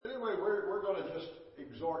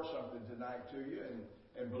tonight to you,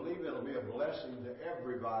 and believe it'll be a blessing to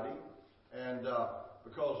everybody. And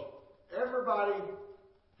because everybody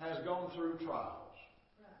has gone through trials.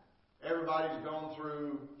 Everybody's gone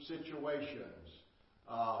through situations.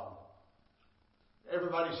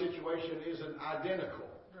 Everybody's situation isn't identical.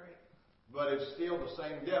 Right. But it's still the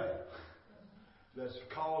same devil that's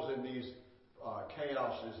causing these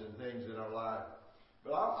chaoses and things in our life.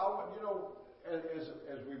 But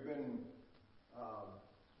as we've been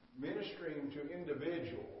ministering to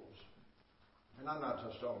individuals, and I'm not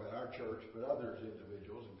just talking about our church, but others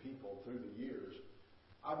individuals and people through the years,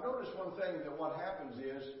 I've noticed one thing, that what happens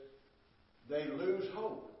is they lose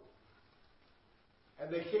hope.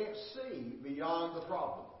 And they can't see beyond the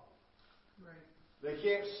problem. Right. They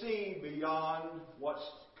can't see beyond what's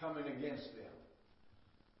coming against them.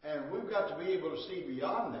 And we've got to be able to see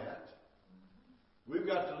beyond that. We've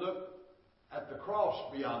got to look at the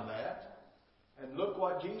cross beyond that and look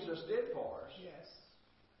what Jesus did for us. Yes.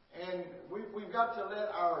 And we've got to let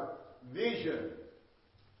our vision.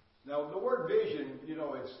 Now, the word vision,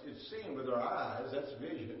 it's seen with our eyes. That's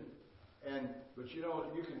vision. But you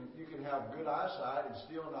can have good eyesight and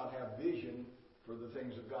still not have vision for the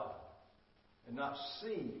things of God, and not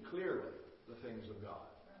see clearly the things of God.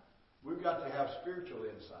 We've got to have spiritual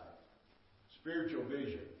insight, spiritual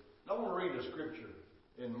vision. Now, I want to read a scripture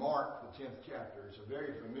in Mark, the 10th chapter. It's a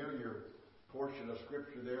very familiar portion of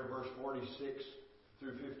scripture there, verse 46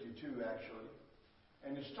 through 52, actually.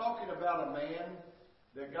 And it's talking about a man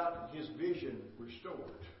that got his vision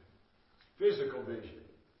restored, physical vision.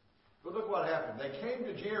 But look what happened. They came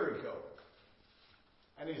to Jericho.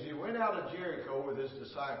 And as he went out of Jericho with his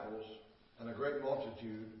disciples and a great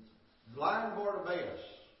multitude, blind Bartimaeus,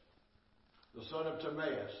 the son of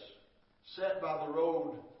Timaeus, sat by the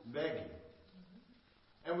road begging.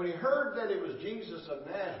 And when he heard that it was Jesus of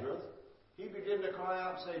Nazareth, he began to cry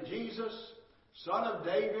out and say, "Jesus, Son of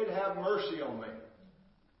David, have mercy on me."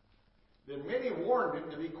 Then many warned him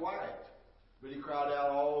to be quiet, but he cried out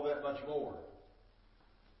all that much more.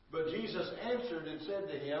 But Jesus answered and said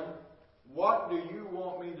to him, "What do you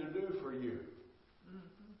want me to do for you?"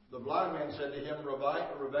 The blind man said to him,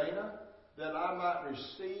 "Rabbana, that I might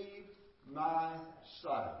receive my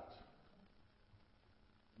sight."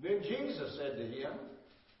 Then Jesus said to him,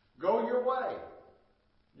 "Go your way.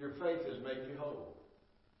 Your faith has made you whole,"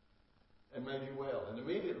 and made you well. And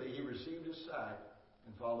immediately he received his sight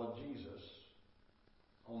and followed Jesus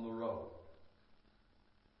on the road.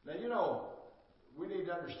 Now, we need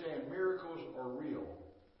to understand miracles are real.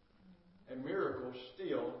 And miracles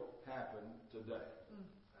still happen today.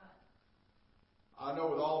 I know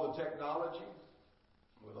with all the technology,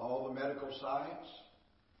 with all the medical science,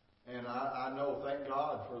 and I know, thank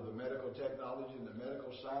God for the medical technology and the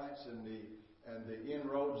medical science and the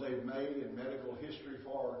inroads they've made in medical history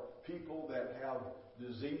for people that have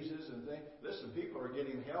diseases and things. Listen, people are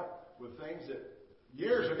getting help with things that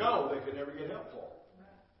years ago they could never get help for.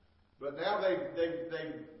 But now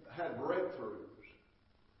they've had breakthroughs,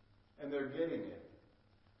 and they're getting it.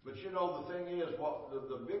 But the thing is, what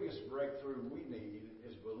the biggest breakthrough we need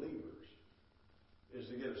as believers is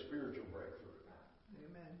to get a spiritual breakthrough.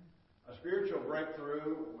 Amen. A spiritual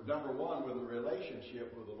breakthrough, number one, with a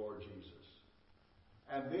relationship with the Lord Jesus.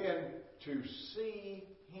 And then to see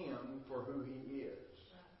Him for who He is.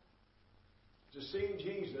 To see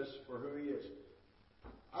Jesus for who He is.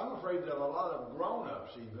 I'm afraid that a lot of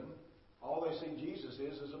grown-ups even, all they see Jesus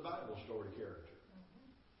is a Bible story character.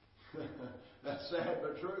 That's sad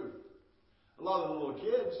but true. A lot of the little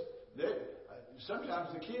kids,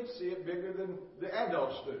 sometimes the kids see it bigger than the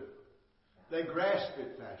adults do. They grasp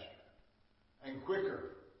it faster and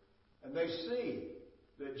quicker. And they see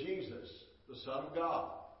that Jesus, the Son of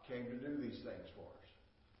God, came to do these things for us.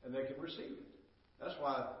 And they can receive it. That's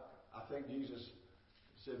why I think Jesus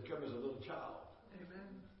said, "Come as a little child."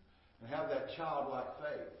 Amen. And have that childlike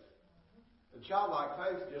faith. A childlike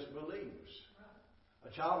faith just believes. A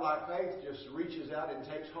childlike faith just reaches out and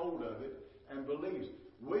takes hold of it and believes.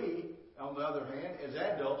 We, on the other hand, as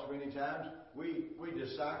adults, many times, we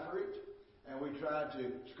decipher it and we try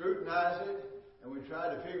to scrutinize it and we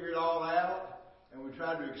try to figure it all out and we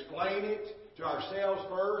try to explain it to ourselves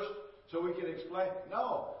first so we can explain.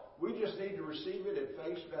 No, we just need to receive it at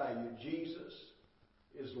face value. Jesus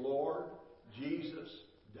is Lord. Jesus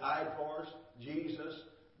died for us. Jesus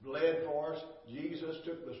bled for us. Jesus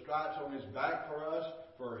took the stripes on His back for us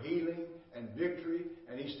for healing and victory,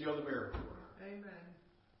 and He's still the miracle. Amen.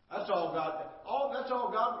 That's all God. That's all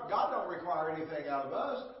God. God don't require anything out of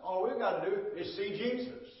us. All we've got to do is see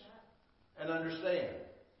Jesus and understand.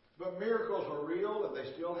 But miracles are real and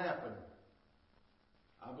they still happen.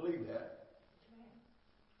 I believe that.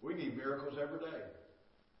 We need miracles every day.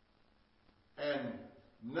 And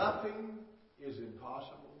nothing is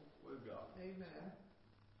impossible with God. Amen.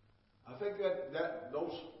 I think that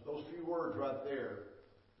those few words right there,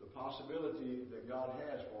 the possibility that God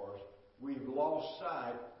has for us, we've lost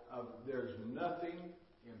sight of there's nothing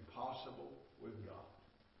impossible with God.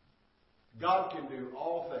 God can do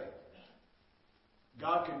all things.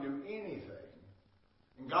 God can do anything.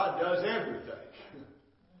 And God does everything.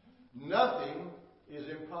 Nothing is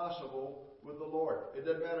impossible with the Lord. It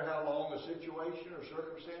doesn't matter how long a situation or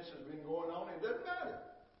circumstance has been going on. It doesn't matter.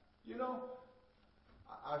 You know,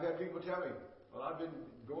 I've had people tell me, well, I've been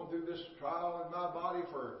going through this trial in my body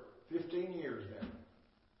for 15 years now.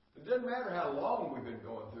 It doesn't matter how long we've been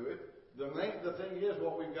going through it. The thing is,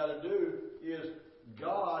 what we've got to do is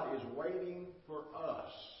God is waiting for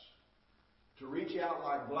us to reach out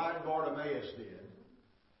like blind Bartimaeus did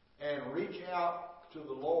and reach out to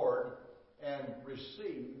the Lord and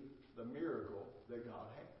receive the miracle that God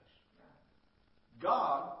has.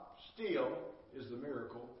 God still is the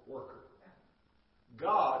miracle worker.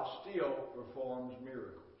 God still performs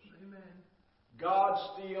miracles. Amen. God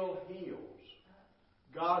still heals.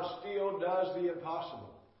 God still does the impossible.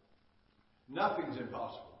 Nothing's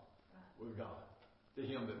impossible with God to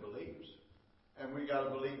him that believes. And we got to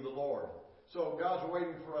believe the Lord. So God's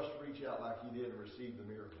waiting for us to reach out like he did and receive the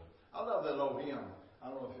miracle. I love that old hymn. I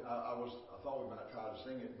don't know if I thought we might try to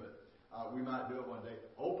sing it, but we might do it one day.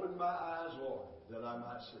 Open my eyes, Lord, that I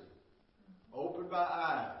might see. Open my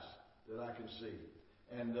eyes that I can see.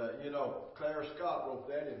 And, Clara Scott wrote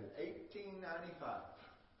that in 1895.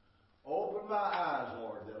 Open my eyes,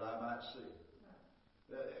 Lord, that I might see.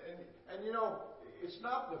 It's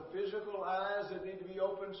not the physical eyes that need to be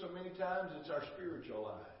opened so many times. It's our spiritual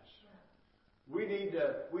eyes. We need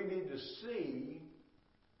to see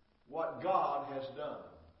what God has done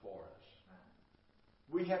for us.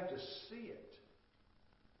 We have to see it.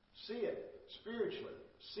 See it spiritually.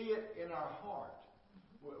 See it in our heart.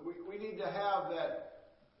 We need to have that.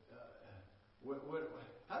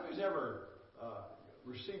 How many's ever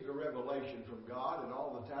received a revelation from God, and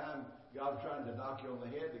all the time God's trying to knock you on the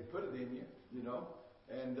head to put it in you,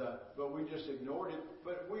 but we just ignored it.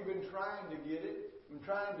 But we've been trying to get it, been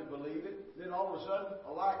trying to believe it. Then all of a sudden,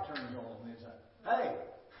 a light turns on the inside. Hey,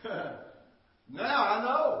 now I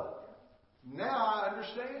know. Now I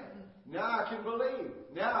understand. Now I can believe.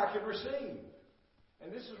 Now I can receive.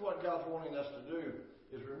 And this is what God's wanting us to do,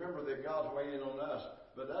 is remember that God's waiting on us.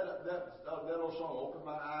 But that old song, open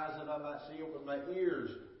my eyes that I might see, open my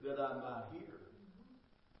ears that I might hear.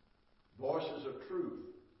 Voices of truth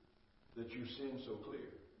that you send so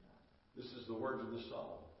clear. This is the words of the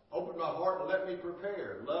song. Open my heart and let me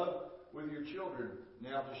prepare. Love with your children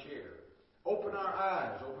now to share. Open our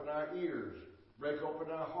eyes, open our ears. Break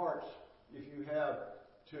open our hearts if you have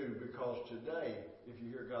to, because today, if you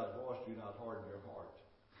hear God's voice, do not harden your heart.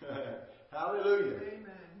 Hallelujah.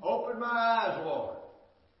 Amen. Open my eyes, Lord.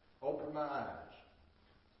 Open my eyes.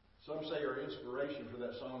 Some say our inspiration for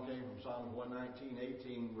that song came from Psalms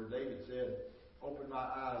 119:18, where David said, open my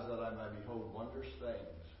eyes that I may behold wondrous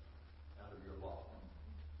things out of your law.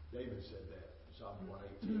 David said that in Psalm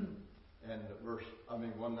 118 and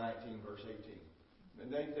 119 verse 18.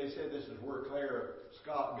 And they said this is where Clara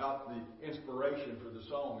Scott got the inspiration for the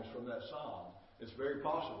song, is from that song. It's very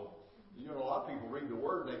possible. A lot of people read the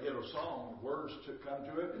Word and they get a song, words to come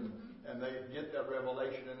to it, and they get that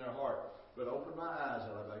revelation in their heart. But open my eyes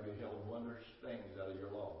that I may behold wondrous things out of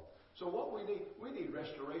your law. So what we need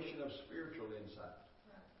restoration of spiritual insight.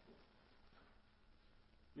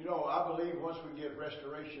 I believe once we get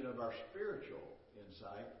restoration of our spiritual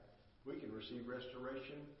insight, we can receive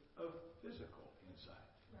restoration of physical insight.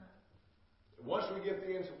 Once we get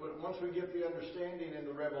the understanding and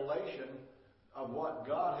the revelation of what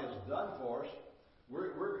God has done for us,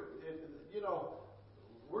 we're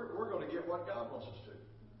going to get what God wants us to.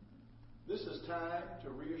 This is time to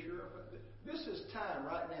reassure. This is time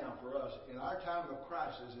right now for us in our time of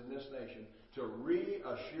crisis in this nation to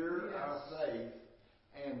reassure our faith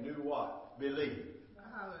and do what? Believe.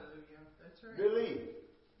 Hallelujah. That's right. Believe.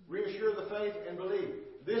 Reassure the faith and believe.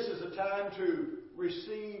 This is a time to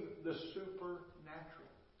receive the supernatural.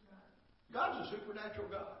 God's a supernatural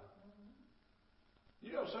God.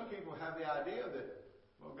 Some people have the idea that,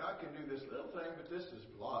 well, God can do this little thing, but this is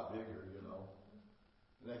a lot bigger,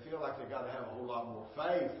 And they feel like they've got to have a whole lot more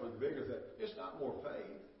faith for the bigger thing. It's not more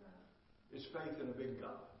faith. It's faith in a big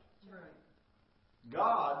God. Right.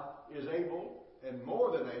 God is able, and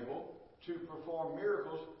more than able, to perform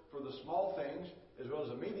miracles for the small things, as well as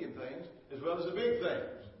the medium things, as well as the big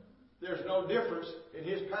things. There's no difference in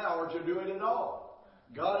His power to do it at all.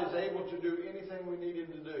 God is able to do anything we need Him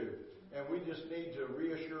to do. And we just need to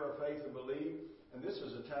reassure our faith and believe. And this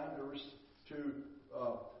is a time to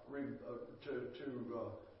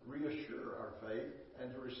reassure our faith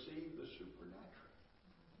and to receive the supernatural.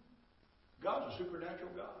 God's a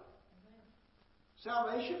supernatural God.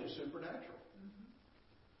 Salvation is supernatural.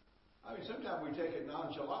 I mean, sometimes we take it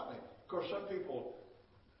nonchalantly. Of course, some people,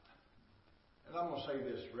 and I'm going to say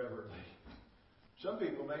this reverently, some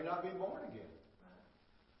people may not be born again.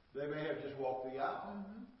 They may have just walked the aisle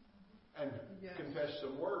and confessed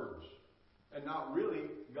some words and not really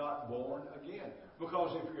got born again.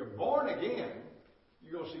 Because if you're born again,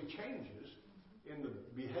 you're going to see changes in the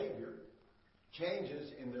behavior,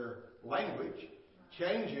 changes in their language,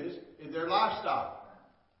 changes in their lifestyle.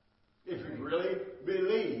 If you really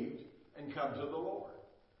believed and come to the Lord.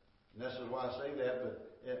 And this is why I say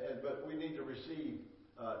that, but we need to receive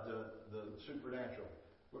the supernatural.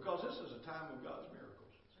 Because this is a time of God's miracles.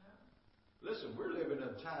 Listen, we're living in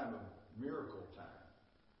a time of miracle time.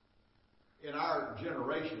 In our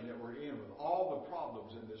generation that we're in, with all the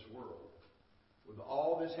problems in this world, with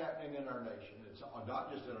all this happening in our nation, it's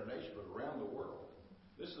not just in our nation, but around the world.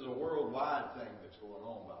 This is a worldwide thing that's going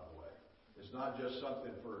on, by the way. It's not just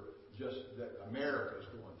something for just that America's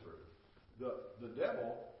going through. The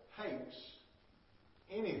devil hates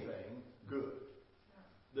anything good.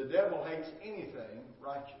 The devil hates anything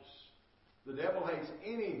righteous. The devil hates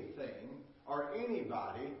anything or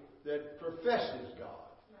anybody that professes God.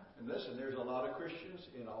 And listen, there's a lot of Christians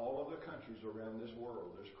in all of the countries around this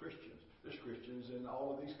world. There's Christians. There's Christians in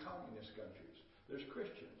all of these communist countries. There's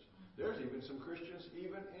Christians. There's even some Christians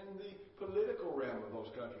even in the political realm of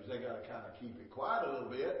those countries. They got to kind of keep it quiet a little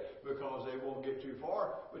bit because they won't get too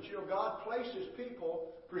far. But you know, God places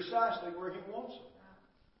people precisely where He wants them.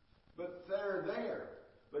 But they're there.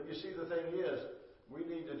 But you see, the thing is, we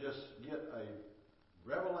need to just get a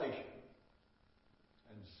revelation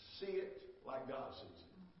and see it like God sees it.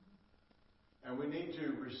 And we need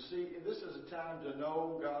to receive. This is a time to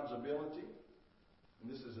know God's ability. And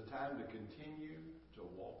this is a time to continue to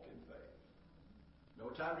walk in faith. No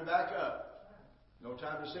time to back up. No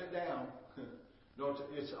time to sit down.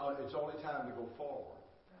 It's only time to go forward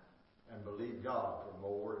and believe God for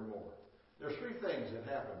more and more. There's three things that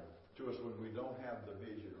happen to us when we don't have the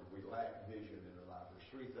vision or we lack vision in our life. There's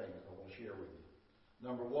three things I want to share with you.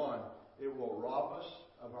 Number one, it will rob us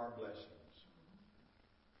of our blessings.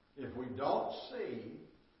 If we don't see,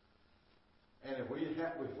 and if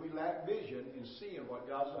we lack vision in seeing what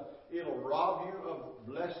God's done, it'll rob you of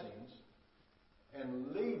blessings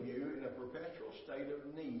and leave you in a perpetual state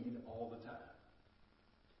of need all the time.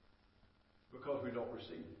 Because we don't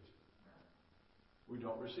receive it. We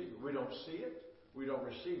don't receive it. We don't see it. We don't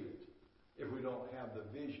receive it. If we don't have the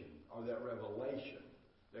vision or that revelation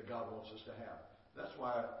that God wants us to have. That's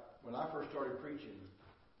why when I first started preaching,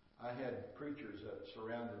 I had preachers that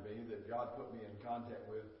surrounded me that God put me in contact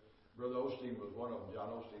with. Brother Osteen was one of them. John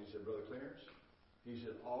Osteen. He said, Brother Clarence, he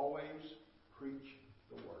said, always preach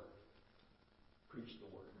the Word. Preach the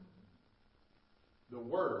Word. The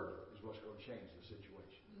Word is what's going to change the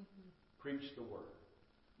situation. Preach the Word.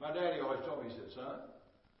 My daddy always told me, he said, son,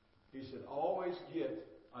 he said, always get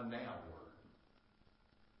a now word.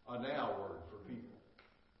 A now word for people.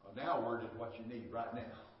 A now word is what you need right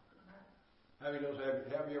now. Have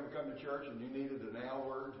you ever come to church and you needed a now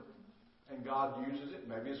word? And God uses it.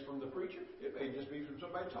 Maybe it's from the preacher. It may just be from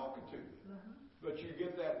somebody talking to you. But you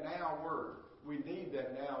get that now word. We need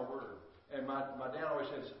that now word. And my dad always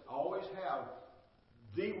says, always have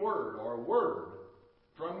the word or a word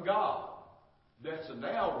from God that's a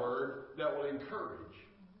now word that will encourage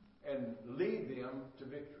and lead them to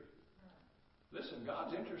victory. Listen,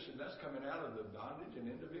 God's interested in us coming out of the bondage and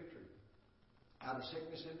into victory. Out of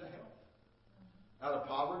sickness into health. Out of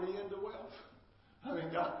poverty into wealth. I mean,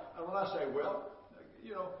 God, and when I say wealth,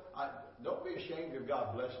 you know, don't be ashamed if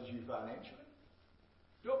God blesses you financially.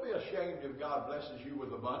 Don't be ashamed if God blesses you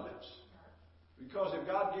with abundance. Because if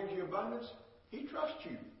God gives you abundance, He trusts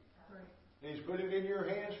you. And He's put it in your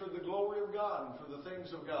hands for the glory of God and for the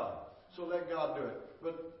things of God. So let God do it.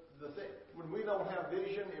 But when we don't have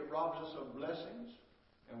vision, it robs us of blessings.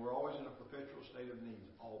 And we're always in a perpetual state of need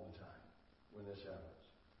all the time when this happens.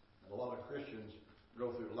 And a lot of Christians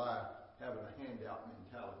go through life having a handout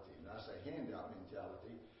mentality. And I say handout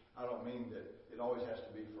mentality, I don't mean that it always has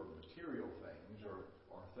to be for material things or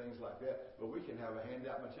things like that. But we can have a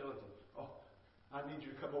handout mentality. Oh, I need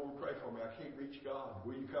you to come over and pray for me. I can't reach God.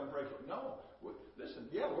 Will you come pray for me? No. Listen,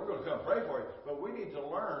 yeah, we're going to come pray for you. But we need to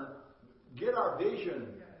learn, get our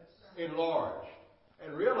vision enlarged.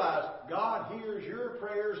 And realize God hears your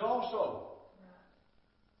prayers also.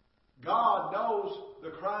 God knows the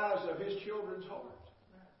cries of His children's hearts.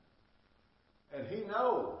 And He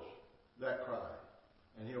knows that cry.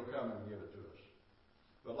 And He'll come and give it to us.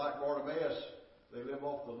 But like Bartimaeus, they live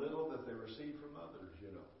off the little that they receive from others,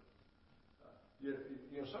 you know.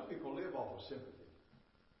 Some people live off of sympathy.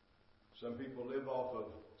 Some people live off of,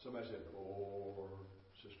 somebody said, poor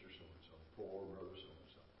sister so-and-so, poor brother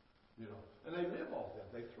so-and-so. And they live off that.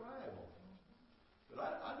 They thrive on it.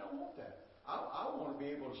 But I don't want that. I want to be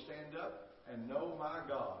able to stand up and know my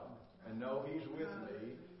God and know He's with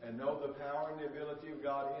me and know the power and the ability of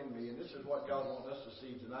God in me. And this is what God wants us to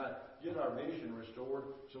see tonight. Get our vision restored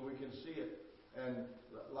so we can see it. And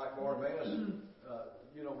like Bartimaeus,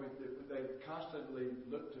 they constantly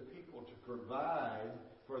look to people to provide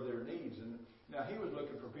for their needs. And now he was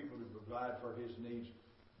looking for people to provide for his needs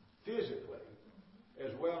physically,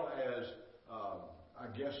 as well as,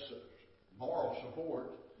 moral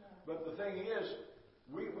support. But the thing is,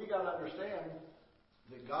 we got to understand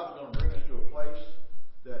that God's going to bring us to a place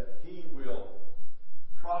that He will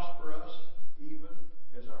prosper us even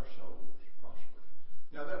as our souls prosper.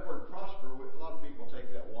 Now that word prosper, a lot of people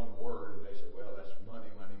take that one word and they say, well, that's money,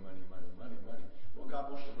 money, money, money, money, money. Well, God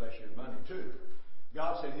wants to bless you in money too.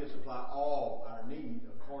 God said He'll supply all our need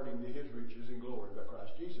according to His riches and glory by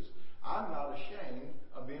Christ Jesus. I'm not ashamed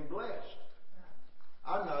of being blessed.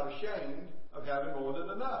 I'm not ashamed of having more than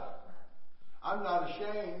enough. I'm not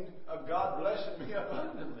ashamed of God blessing me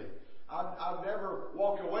abundantly. I've never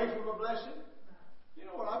walked away from a blessing. You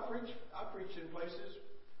know what? I preached in places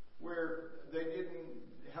where they didn't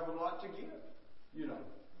have a lot to give.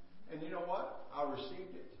 And you know what? I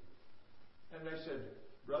received it. And they said,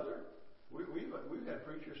 brother, we've had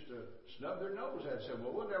preachers to snub their nose at and said,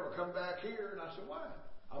 well, we'll never come back here. And I said, why?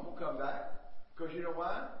 I'm going to come back. Because you know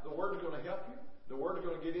why? The Word's going to help you. The Word's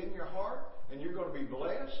going to get in your heart. And you're going to be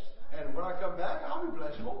blessed. And when I come back, I'll be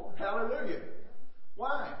blessed more. Hallelujah.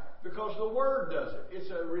 Why? Because the Word does it.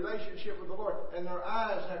 It's a relationship with the Lord. And their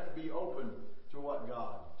eyes have to be open to what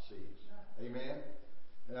God sees. Amen?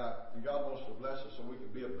 And God wants to bless us so we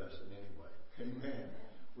can be a blessing anyway. Amen.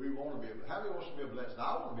 We want to be a blessing. How many wants to be a blessing?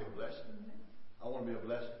 I want to be a blessing. I want to be a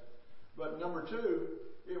blessing. But number two,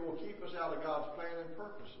 it will keep us out of God's plan and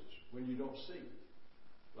purposes when you don't see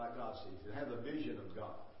like God sees and have the vision of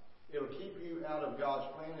God. It'll keep you out of God's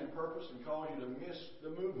plan and purpose and cause you to miss the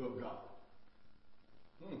move of God.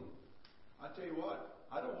 I tell you what,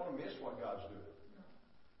 I don't want to miss what God's doing.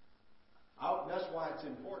 That's why it's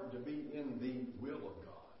important to be in the will of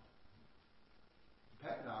God.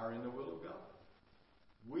 Pat and I are in the will of God.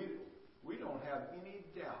 We don't have any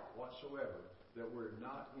doubt whatsoever that we're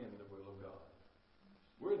not in the will of God.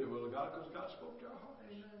 We're in the will of God because God spoke to our hearts.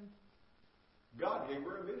 Amen. God gave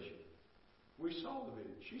her a vision. We saw the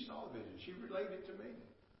vision. She saw the vision. She relayed it to me.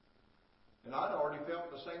 And I'd already felt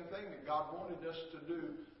the same thing, that God wanted us to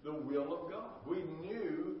do the will of God. We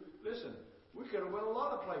knew, listen, we could have went a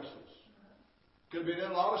lot of places. Could have been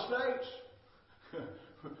in a lot of states.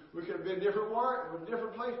 We could have been different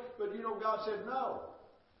places. But God said, no.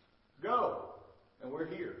 Go. And we're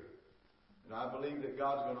here. And I believe that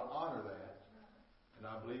God's going to honor that. And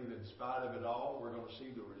I believe that in spite of it all, we're going to see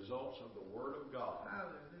the results of the Word of God.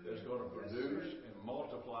 Hallelujah. That's going to produce and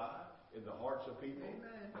multiply in the hearts of people.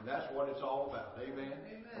 Amen. And that's what it's all about. Amen.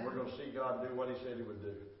 Amen. And we're going to see God do what He said He would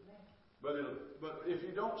do. But if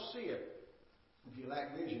you don't see it, if you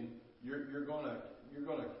lack vision, it'll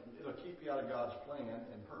keep you out of God's plan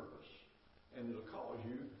and purpose, and it'll cause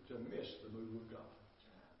you to miss the move of God.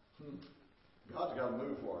 God's got to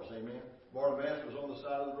move for us. Amen. Bartimaeus was on the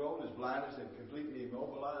side of the road. His blindness had completely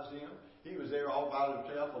immobilized him. He was there all by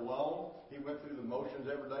himself, alone. He went through the motions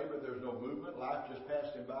every day, but there's no movement. Life just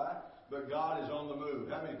passed him by. But God is on the move.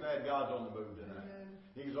 How many glad God's on the move tonight? Amen.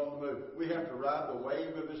 He's on the move. We have to ride the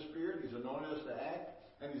wave of His Spirit. He's anointed us to act,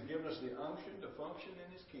 and He's given us the unction to function in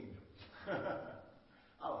His kingdom.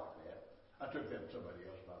 I like that. I took that from somebody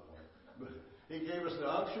else, by the way. But He gave us the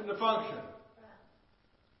unction to function.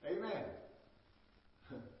 Amen.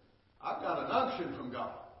 I've got an unction from God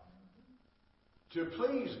to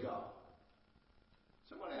please God.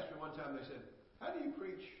 Someone asked me one time, they said, how do you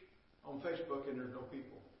preach on Facebook and there's no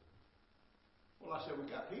people? Well, I said, we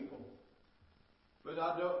got people. But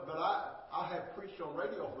I have preached on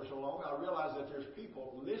radio for so long, I realize that there's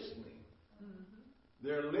people listening. Mm-hmm.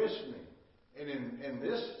 They're listening. And in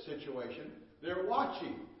this situation, they're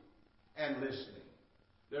watching and listening.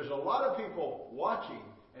 There's a lot of people watching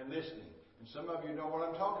and listening. And some of you know what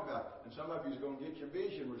I'm talking about. And some of you is going to get your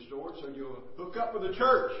vision restored so you'll hook up with the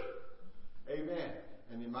church. Amen.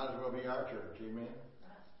 And you might as well be our church. Amen.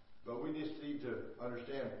 But we just need to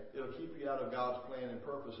understand it'll keep you out of God's plan and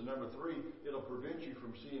purpose. And number 3, it'll prevent you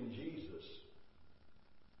from seeing Jesus.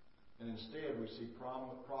 And instead, we see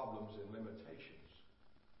problems and limitations.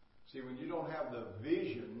 See, when you don't have the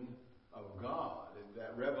vision of God and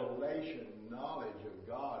that revelation knowledge of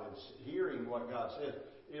God and hearing what God says,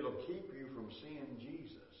 it'll keep you from seeing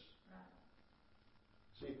Jesus. Right.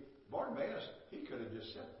 See, Bartimaeus, he could have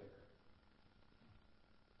just sat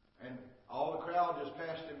there. And all the crowd just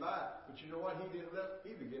passed him by. But you know what? He didn't let.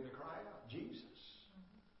 He began to cry out, Jesus,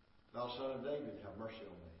 thou son of David, have mercy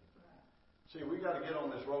on me. Right. See, we got to get on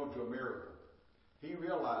this road to a miracle. He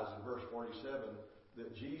realized in verse 47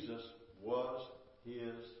 that Jesus was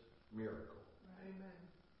his miracle. Right. Amen.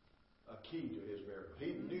 A key to his miracle.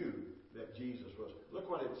 He knew that Jesus was. Look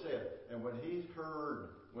what it said. And when he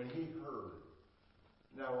heard.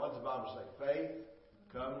 Now, what's the Bible say? Faith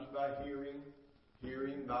comes by hearing,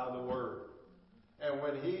 hearing by the word. And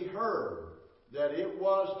when he heard that it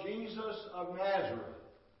was Jesus of Nazareth,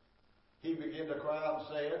 he began to cry out and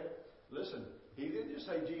said, listen, he didn't just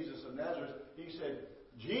say Jesus of Nazareth. He said,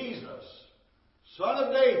 Jesus, son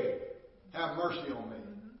of David, have mercy on me.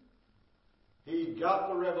 He got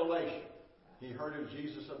the revelation. He heard it was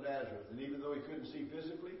Jesus of Nazareth. And even though he couldn't see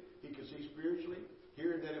physically, he could see spiritually.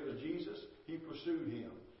 Hearing that it was Jesus, he pursued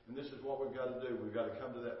him. And this is what we've got to do. We've got to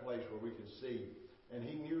come to that place where we can see. And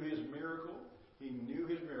he knew his miracle. He knew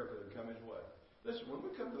his miracle had come his way. Listen, when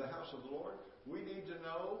we come to the house of the Lord, we need to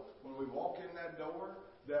know when we walk in that door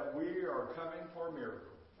that we are coming for a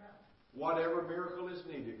miracle. Whatever miracle is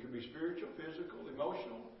needed. It could be spiritual, physical,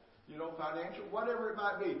 emotional, financial, whatever it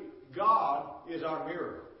might be. God is our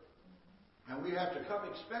miracle. And we have to come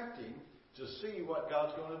expecting to see what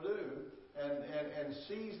God's going to do and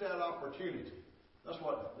seize that opportunity. That's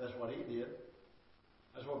what he did.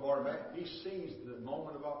 That's what Bartimaeus, he seized the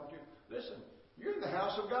moment of opportunity. Listen, you're in the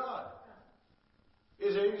house of God.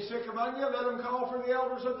 Is there any sick among you? Let them call for the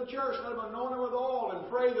elders of the church. Let them anoint them with oil and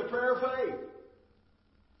pray the prayer of faith.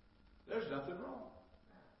 There's nothing wrong.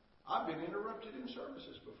 I've been interrupted in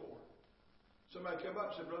services before. Somebody came up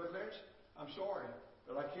and said, Brother Clarence, I'm sorry,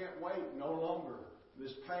 but I can't wait no longer.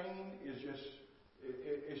 This pain is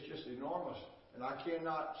it's just enormous, and I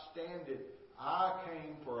cannot stand it. I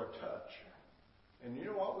came for a touch. And you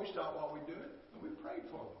know what? We stopped what we're doing, and we prayed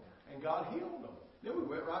for them. And God healed them. Then we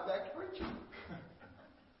went right back to preaching.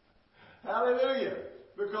 Hallelujah.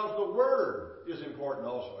 Because the Word is important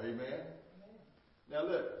also. Amen? Now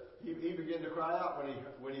look, he began to cry out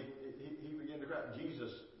when he began to cry,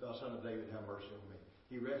 Jesus, thou son of David, have mercy on me.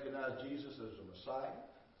 He recognized Jesus as the Messiah.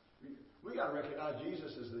 We got to recognize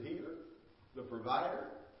Jesus as the healer, the provider,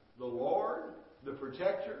 the Lord, the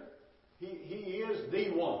protector. He is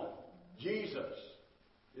the one. Jesus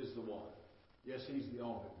is the one. Yes, he's the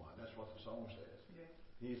only one. That's what the song says. Yeah.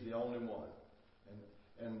 He's the only one.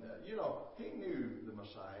 And he knew the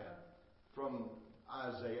Messiah from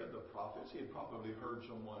Isaiah, the prophets. He had probably heard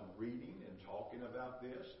someone reading and talking about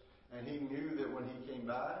this. And he knew that when he came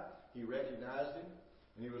by, he recognized him.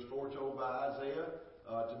 And he was foretold by Isaiah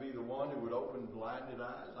to be the one who would open blinded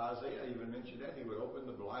eyes. Isaiah even mentioned that. He would open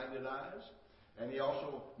the blinded eyes. And he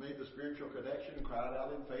also made the spiritual connection and cried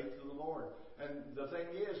out in faith to the Lord. And the thing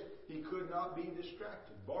is, he could not be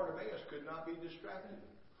distracted. Bartimaeus could not be distracted.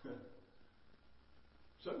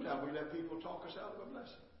 Sometimes we let people talk us out of a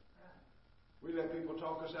blessing. We let people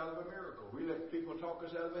talk us out of a miracle. We let people talk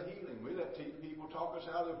us out of a healing. We let people talk us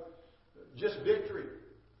out of just victory.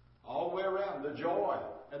 All the way around. The joy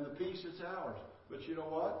and the peace that's ours. But you know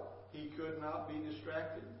what? He could not be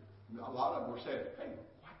distracted. A lot of them were saying, hey,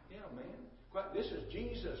 quiet down, man. This is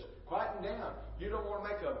Jesus. Quieten down. You don't want to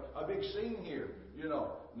make a big scene here.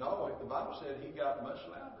 No, the Bible said he got much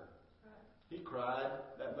louder. He cried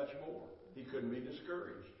that much more. He couldn't be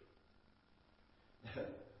discouraged.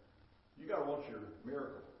 You got to want your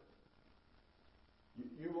miracle.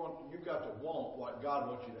 You've got to want what God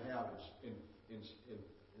wants you to have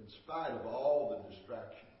in spite of all the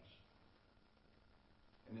distractions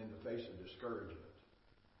and in the face of discouragement.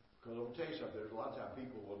 Because I'm going to tell you something, there's a lot of times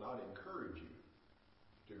people will not encourage you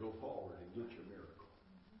to go forward and get your miracle.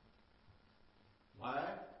 Why?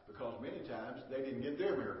 Because many times they didn't get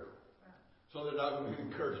their miracle. So they're not going to be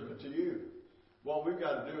an encouragement to you. What we've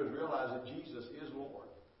got to do is realize that Jesus is Lord.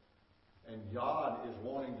 And God is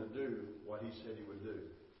wanting to do what he said he would do.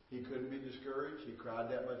 He couldn't be discouraged. He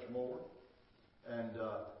cried that much more. And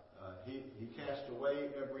he cast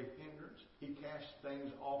away every hindrance. He cast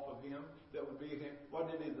things off of him that would be him.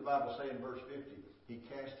 What did the Bible say in verse 50? He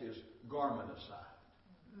cast his garment aside.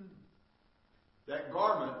 Mm-hmm. That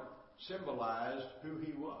garment symbolized who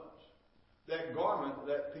he was. That garment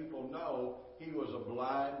let people know he was a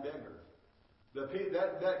blind beggar.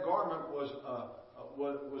 That garment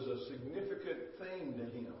was a significant thing to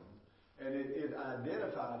him. And it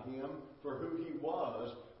identified him for who he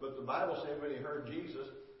was. But the Bible said when he heard Jesus,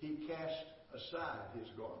 he cast aside his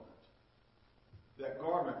garment. That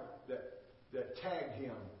garment that tagged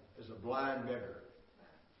him as a blind beggar.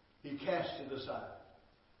 He cast it aside.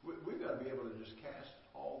 We've got to be able to just cast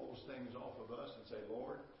all those things off of us and say,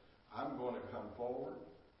 Lord, I'm going to come forward.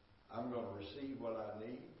 I'm going to receive what I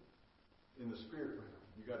need in the spirit realm.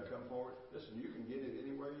 You've got to come forward. Listen, you can get it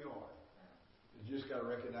anywhere you are. You just got to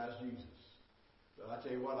recognize Jesus. But I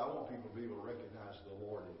tell you what, I want people to be able to recognize the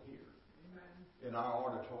Lord in here. Amen. In our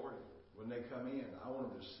auditorium. When they come in, I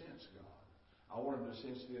want them to sense God. I want them to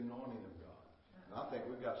sense the anointing of God. And I think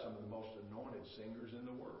we've got some of the most anointed singers in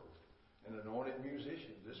the world. And anointed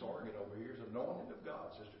musicians. This organ over here is anointed of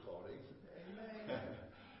God, Sister Claudine. Amen.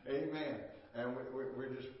 Amen. And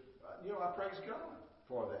we're just, I praise God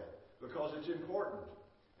for that. Because it's important.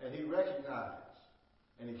 And he recognized.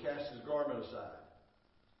 And he cast his garment aside.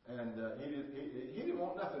 And he didn't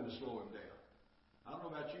want nothing to slow him down. I don't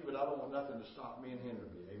know about you, but I don't want nothing to stop me and hinder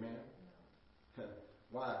me. Amen?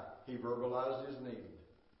 Why? He verbalized his need.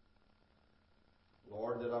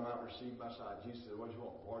 Lord, that I might receive my sight. Jesus said, what do you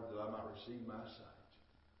want? Lord, that I might receive my sight.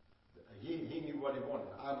 He knew what he wanted.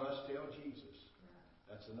 I must tell Jesus.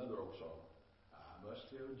 That's another old song. I must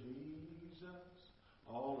tell Jesus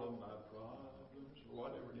all of my problems, or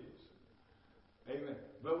whatever it is. Amen.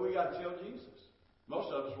 But we got to tell Jesus.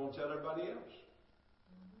 Most of us won't tell everybody else.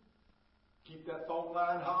 Keep that phone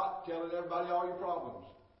line hot, telling everybody all your problems.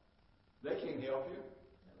 They can't help you.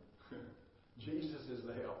 Jesus is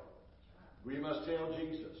the help. We must tell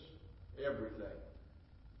Jesus everything.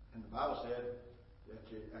 And the Bible said that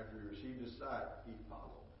after he received his sight, he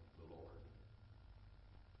followed the Lord.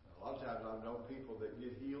 Now, a lot of times I've known people that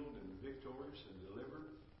get healed and victorious and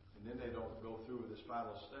delivered, and then they don't go through with this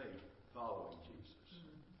final stage following Jesus.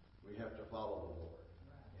 We have to follow the Lord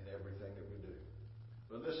in everything that we do.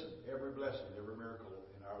 But listen, every blessing, every miracle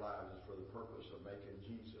in our lives is for the purpose of making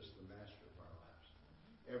Jesus the master of our lives.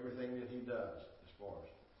 Everything that he does is for us.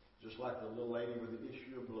 Just like the little lady with the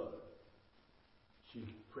issue of blood. She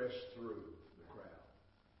pressed through the crowd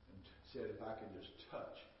and said, if I can just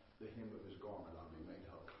touch the hem of his garment, I'll be made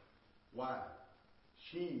whole. Why?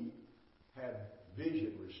 She had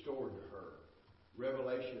vision restored to her.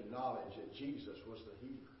 Revelation, knowledge that Jesus was the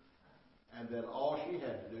healer. And that all she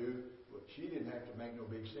had to do, she didn't have to make no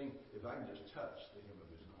big scene. If I can just touch the hem of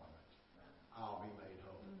his garment, I'll be made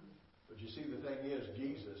whole. But you see, the thing is,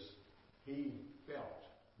 Jesus, he felt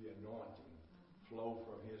the anointing flow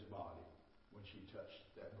from his body when she touched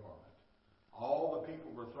that garment. All the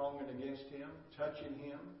people were thronging against him, touching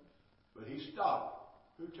him, but he stopped.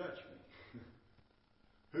 Who touched me?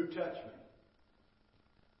 Who touched me?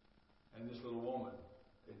 And this little woman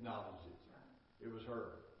acknowledged it. It was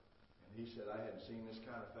her. And he said, I hadn't seen this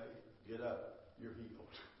kind of faith. Get up. You're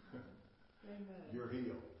healed. Amen. You're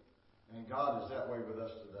healed. And God is that way with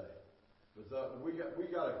us today. But we got to,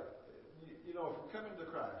 if we're coming to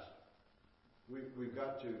Christ, we've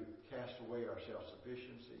got to cast away our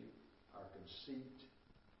self-sufficiency, our conceit,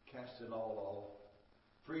 cast it all off.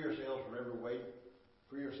 Free ourselves from every weight.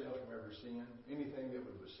 Free ourselves from every sin. Anything that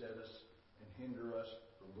would beset us and hinder us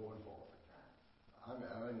from going forward. I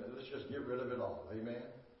mean, let's just get rid of it all. Amen?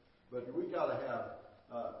 But we got to have,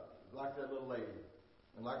 like that little lady,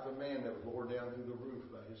 and like the man that was lowered down through the roof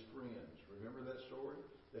by his friends. Remember that story?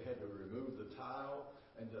 They had to remove the tile,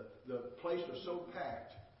 and the place was so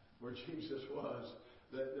packed where Jesus was.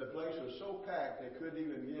 The place was so packed they couldn't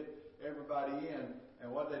even get everybody in.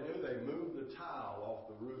 And what they do, they moved the tile off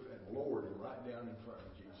the roof and lowered him right down in front of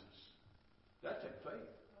Jesus. That took faith.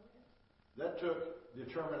 That took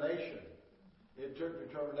determination. It took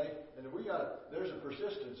determination. And there's a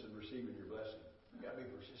persistence in receiving your blessing. You got to be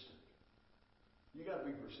persistent. You got to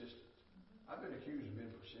be persistent. I've been accused of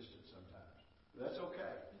being persistent sometimes. But that's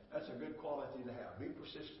okay. That's a good quality to have. Be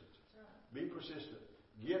persistent. Be persistent.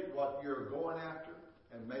 Get what you're going after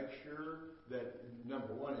and make sure that,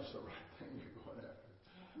 number one, it's the right thing you're going after.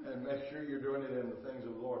 And make sure you're doing it in the things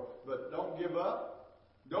of the Lord. But don't give up.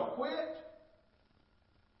 Don't quit.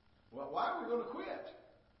 Well, why are we going to quit?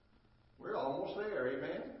 We're almost there,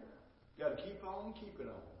 amen? Got to keep on keeping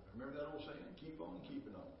on. Remember that old saying? Keep on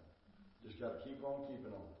keeping on. Just got to keep on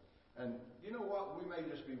keeping on. And you know what? We may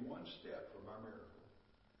just be one step from our miracle.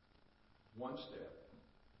 One step.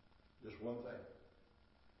 Just one thing.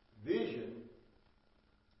 Vision,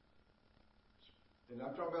 and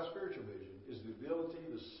I'm talking about spiritual vision, is the ability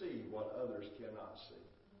to see what others cannot see.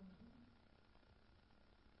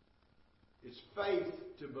 It's faith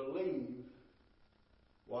to believe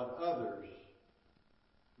what others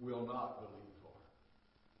will not believe for.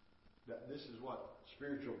 This is what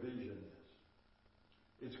spiritual vision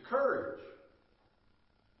is. It's courage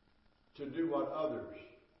to do what others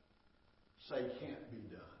say can't be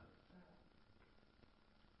done.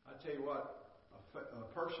 I tell you what,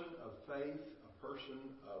 a person of faith, a person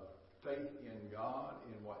of faith in God,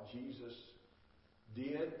 in what Jesus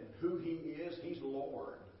did and who He is, He's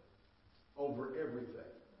Lord over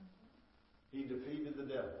everything. He defeated the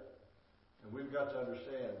devil. And we've got to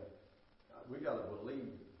understand, we've got to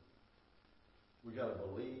believe. We've got to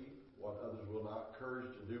believe what others will not. Courage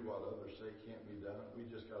to do what others say can't be done. We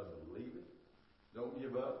just got to believe it. Don't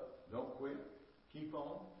give up. Don't quit. Keep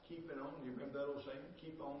on. Keep it on. You remember that old saying?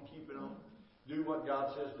 Keep on. Keep it on. Do what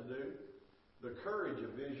God says to do. The courage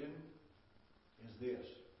of vision is this.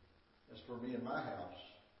 As for me and my house,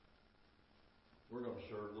 we're going to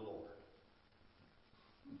serve the Lord.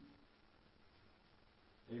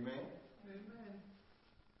 Amen? Amen.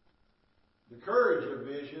 The courage of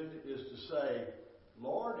vision is to say,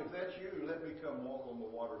 Lord, if that's you, let me come walk on the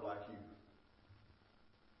water like you.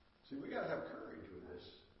 See, we got to have courage with this.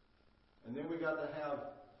 And then we got to have,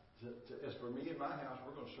 as for me and my house,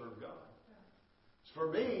 we're going to serve God. As for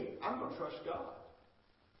me, I'm going to trust God.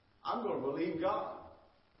 I'm going to believe God.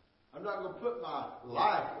 I'm not going to put my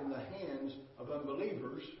life in the hands of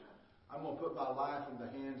unbelievers. I'm going to put my life in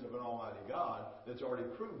the hands of an Almighty God that's already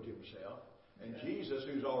proved Himself. And Jesus,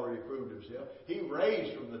 who's already proved Himself, He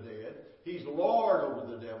raised from the dead. He's Lord over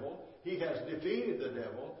the devil. He has defeated the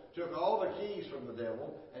devil, took all the keys from the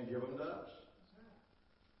devil, and given them to us.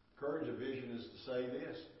 Courage of vision is to say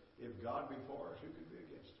this: if God be for us, who can be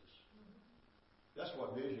against us? That's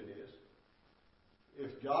what vision is.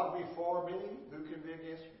 If God be for me, who can be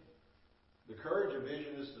against me? The courage of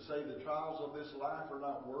vision is to say the trials of this life are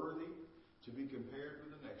not worthy to be compared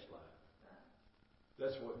with the next life.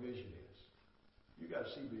 That's what vision is. You got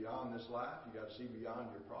to see beyond this life. You got to see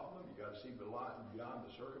beyond your problem. You got to see beyond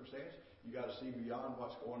the circumstance. You got to see beyond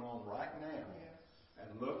what's going on right now, and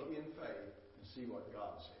look in faith and see what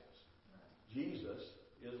God says. Jesus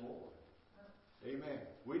is Lord. Amen.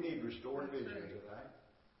 We need restored vision tonight.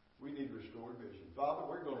 We need restored vision. Father,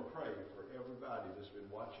 we're going to pray for everybody that's been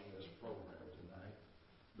watching this program tonight.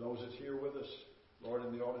 Those that's here with us, Lord,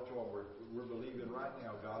 in the auditorium, we're believing right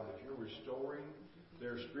now, God, that you're restoring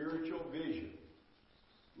their spiritual vision.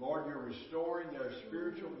 Lord, you're restoring their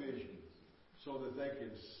spiritual vision so that they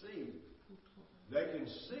can see. They can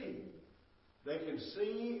see. They can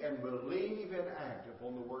see and believe and act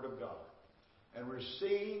upon the Word of God and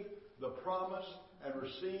receive the promise and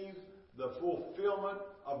receive the fulfillment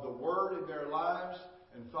of the Word in their lives.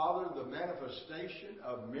 And Father, the manifestation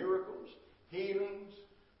of miracles, healings,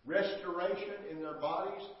 restoration in their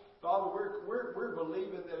bodies. Father, we're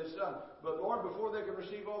believing that it's done. But Lord, before they can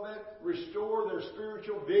receive all that, restore their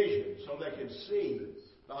spiritual vision so they can see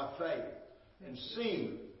by faith and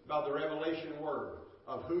see by the revelation word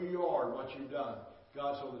of who you are and what you've done.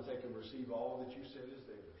 God, so that they can receive all that you said is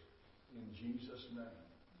theirs. In Jesus' name.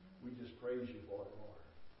 We just praise you for it, Lord.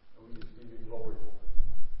 And we just give you glory for it.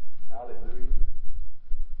 Hallelujah.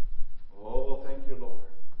 Oh, thank you, Lord.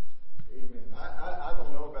 Amen. I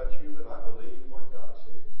don't know about you, but I believe what God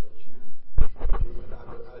says. Don't you? Amen.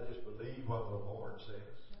 I just believe what the Lord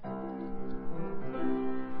says.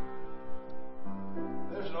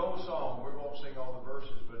 There's an old song. We won't sing all the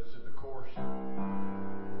verses, but it's in the chorus.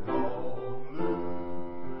 Don't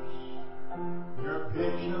lose your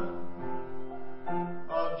vision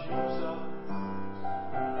of Jesus.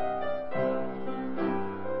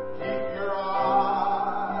 Keep your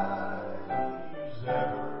eyes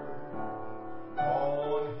ever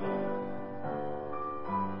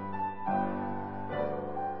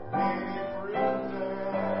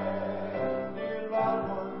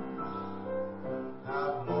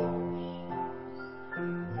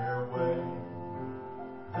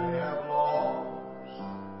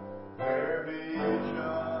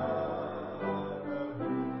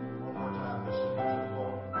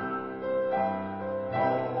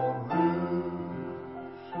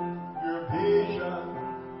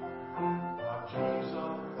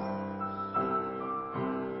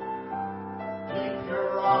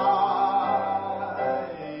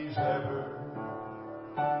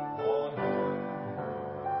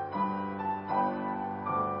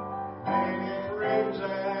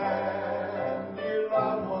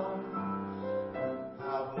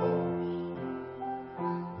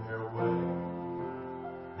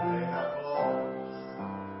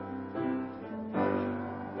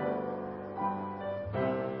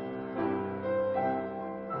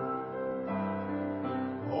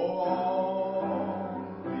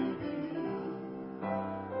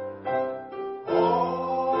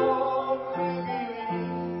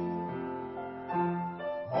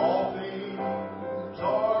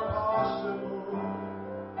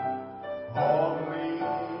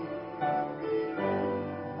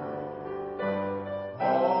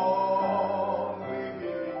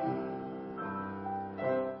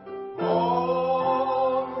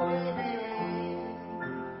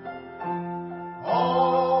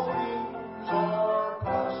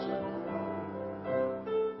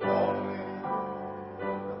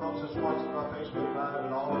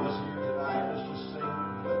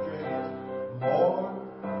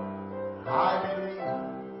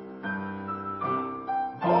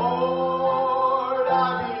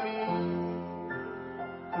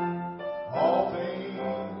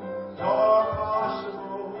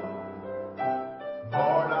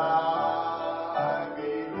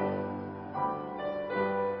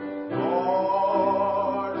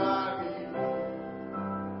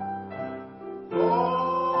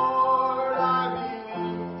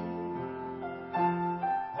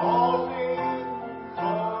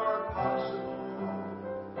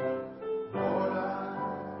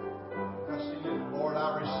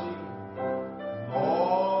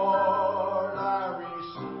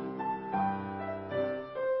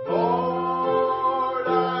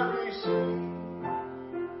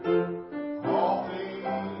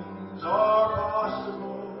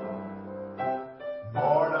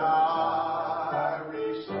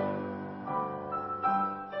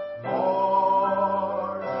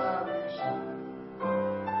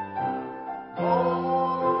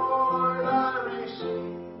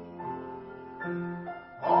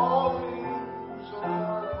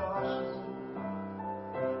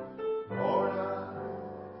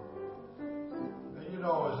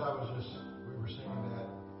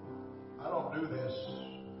do this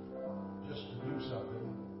just to do something.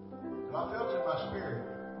 But I felt in my spirit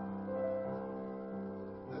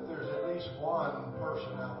that there's at least one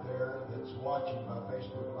person out there that's watching my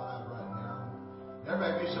Facebook Live right now. There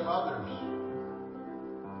may be some others,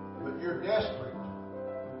 but you're desperate.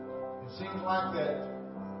 It seems like that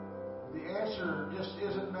the answer just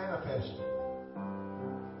isn't manifested.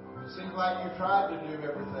 It seems like you've tried to do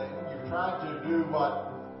everything. You've tried to do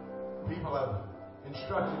what people have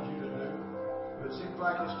instructed you to do, but it seems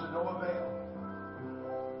like it's to no avail.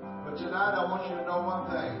 But tonight I want you to know one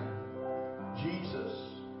thing. Jesus,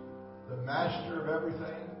 the master of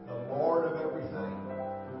everything, the Lord of everything,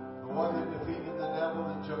 the one that defeated the devil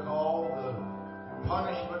and took all the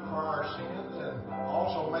punishment for our sins and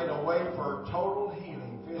also made a way for total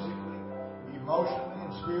healing physically, emotionally,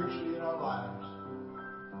 and spiritually in our lives.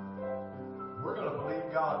 We're going to believe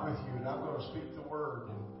God with you, and I'm going to speak the word,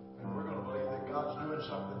 and we're going to believe that God's doing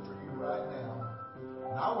something for you right now.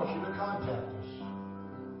 And I want you to contact us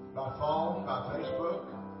by phone, by Facebook,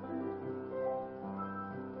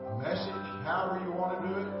 a message, however you want to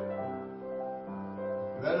do it.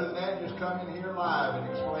 Better than that, just come in here live and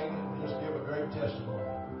explain it and just give a great testimony.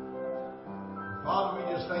 Father, we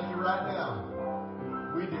just thank you right now.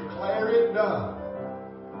 We declare it done.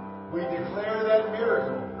 We declare that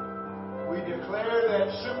miracle. We declare that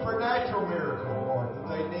supernatural miracle, Lord, that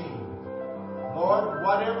they need. Lord,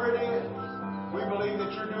 whatever it is, we believe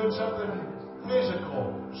that you're doing something physical,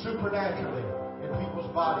 supernaturally in people's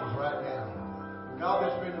bodies right now. God,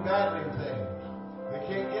 that's been battling things. They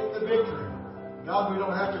can't get the victory. God, we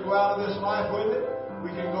don't have to go out of this life with it.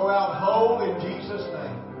 We can go out whole in Jesus'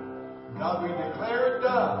 name. God, we declare it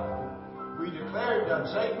done. We declare it done.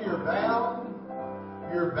 Satan, you're bound.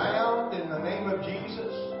 You're bound in the name of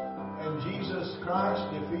Jesus. And Jesus Christ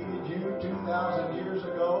defeated you 2,000 years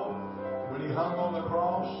ago when He hung on the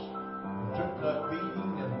cross and took that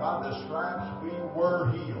beating, and by the stripes we were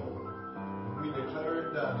healed. And we declare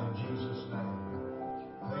it done in Jesus' name.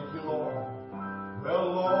 Thank you, Lord.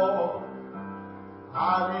 Well, Lord,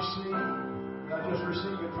 I receive. Now just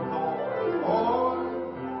receive it from the Lord. Lord,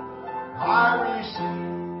 I receive.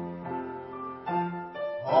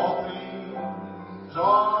 All things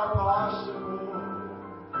are possible.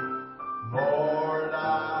 Lord,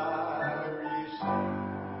 I receive.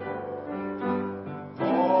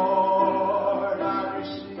 Lord, I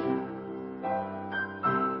receive.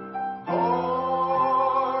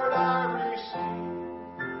 Lord, I receive.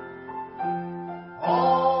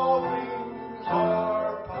 All things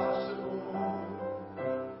are possible.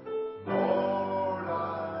 Lord, I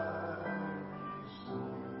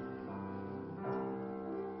receive.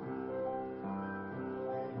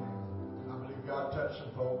 Amen. I believe God touched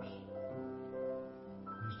some folks.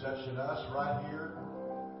 Touching us right here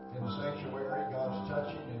in the sanctuary. God's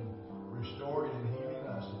touching and restoring and healing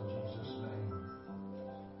us in Jesus' name.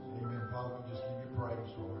 Amen. Father, we just give you praise,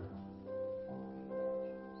 Lord.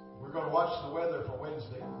 We're going to watch the weather for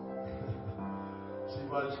Wednesday. See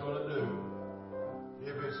what it's going to do.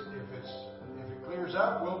 If it clears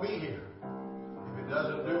up, we'll be here. If it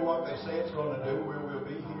doesn't do what they say it's going to do, we will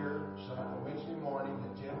be here Wednesday morning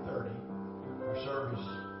at 10:30 for service.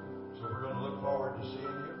 So we're going to look forward to seeing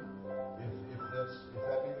you.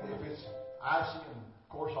 If it's icy and of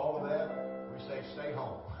course all of that, we say stay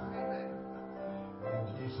home. Amen. In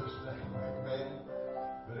Jesus' name, amen.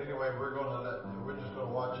 But anyway, we're just going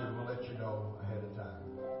to watch it and we'll let you know ahead of time.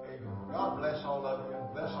 Amen. God bless all of you.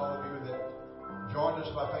 Bless all of you that joined us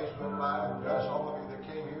by Facebook Live. Bless all of you that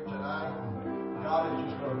came here tonight. And God is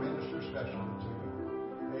just going to minister specially to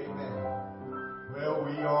you. Amen. Well,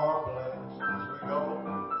 we are blessed as we go.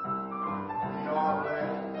 We are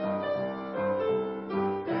blessed.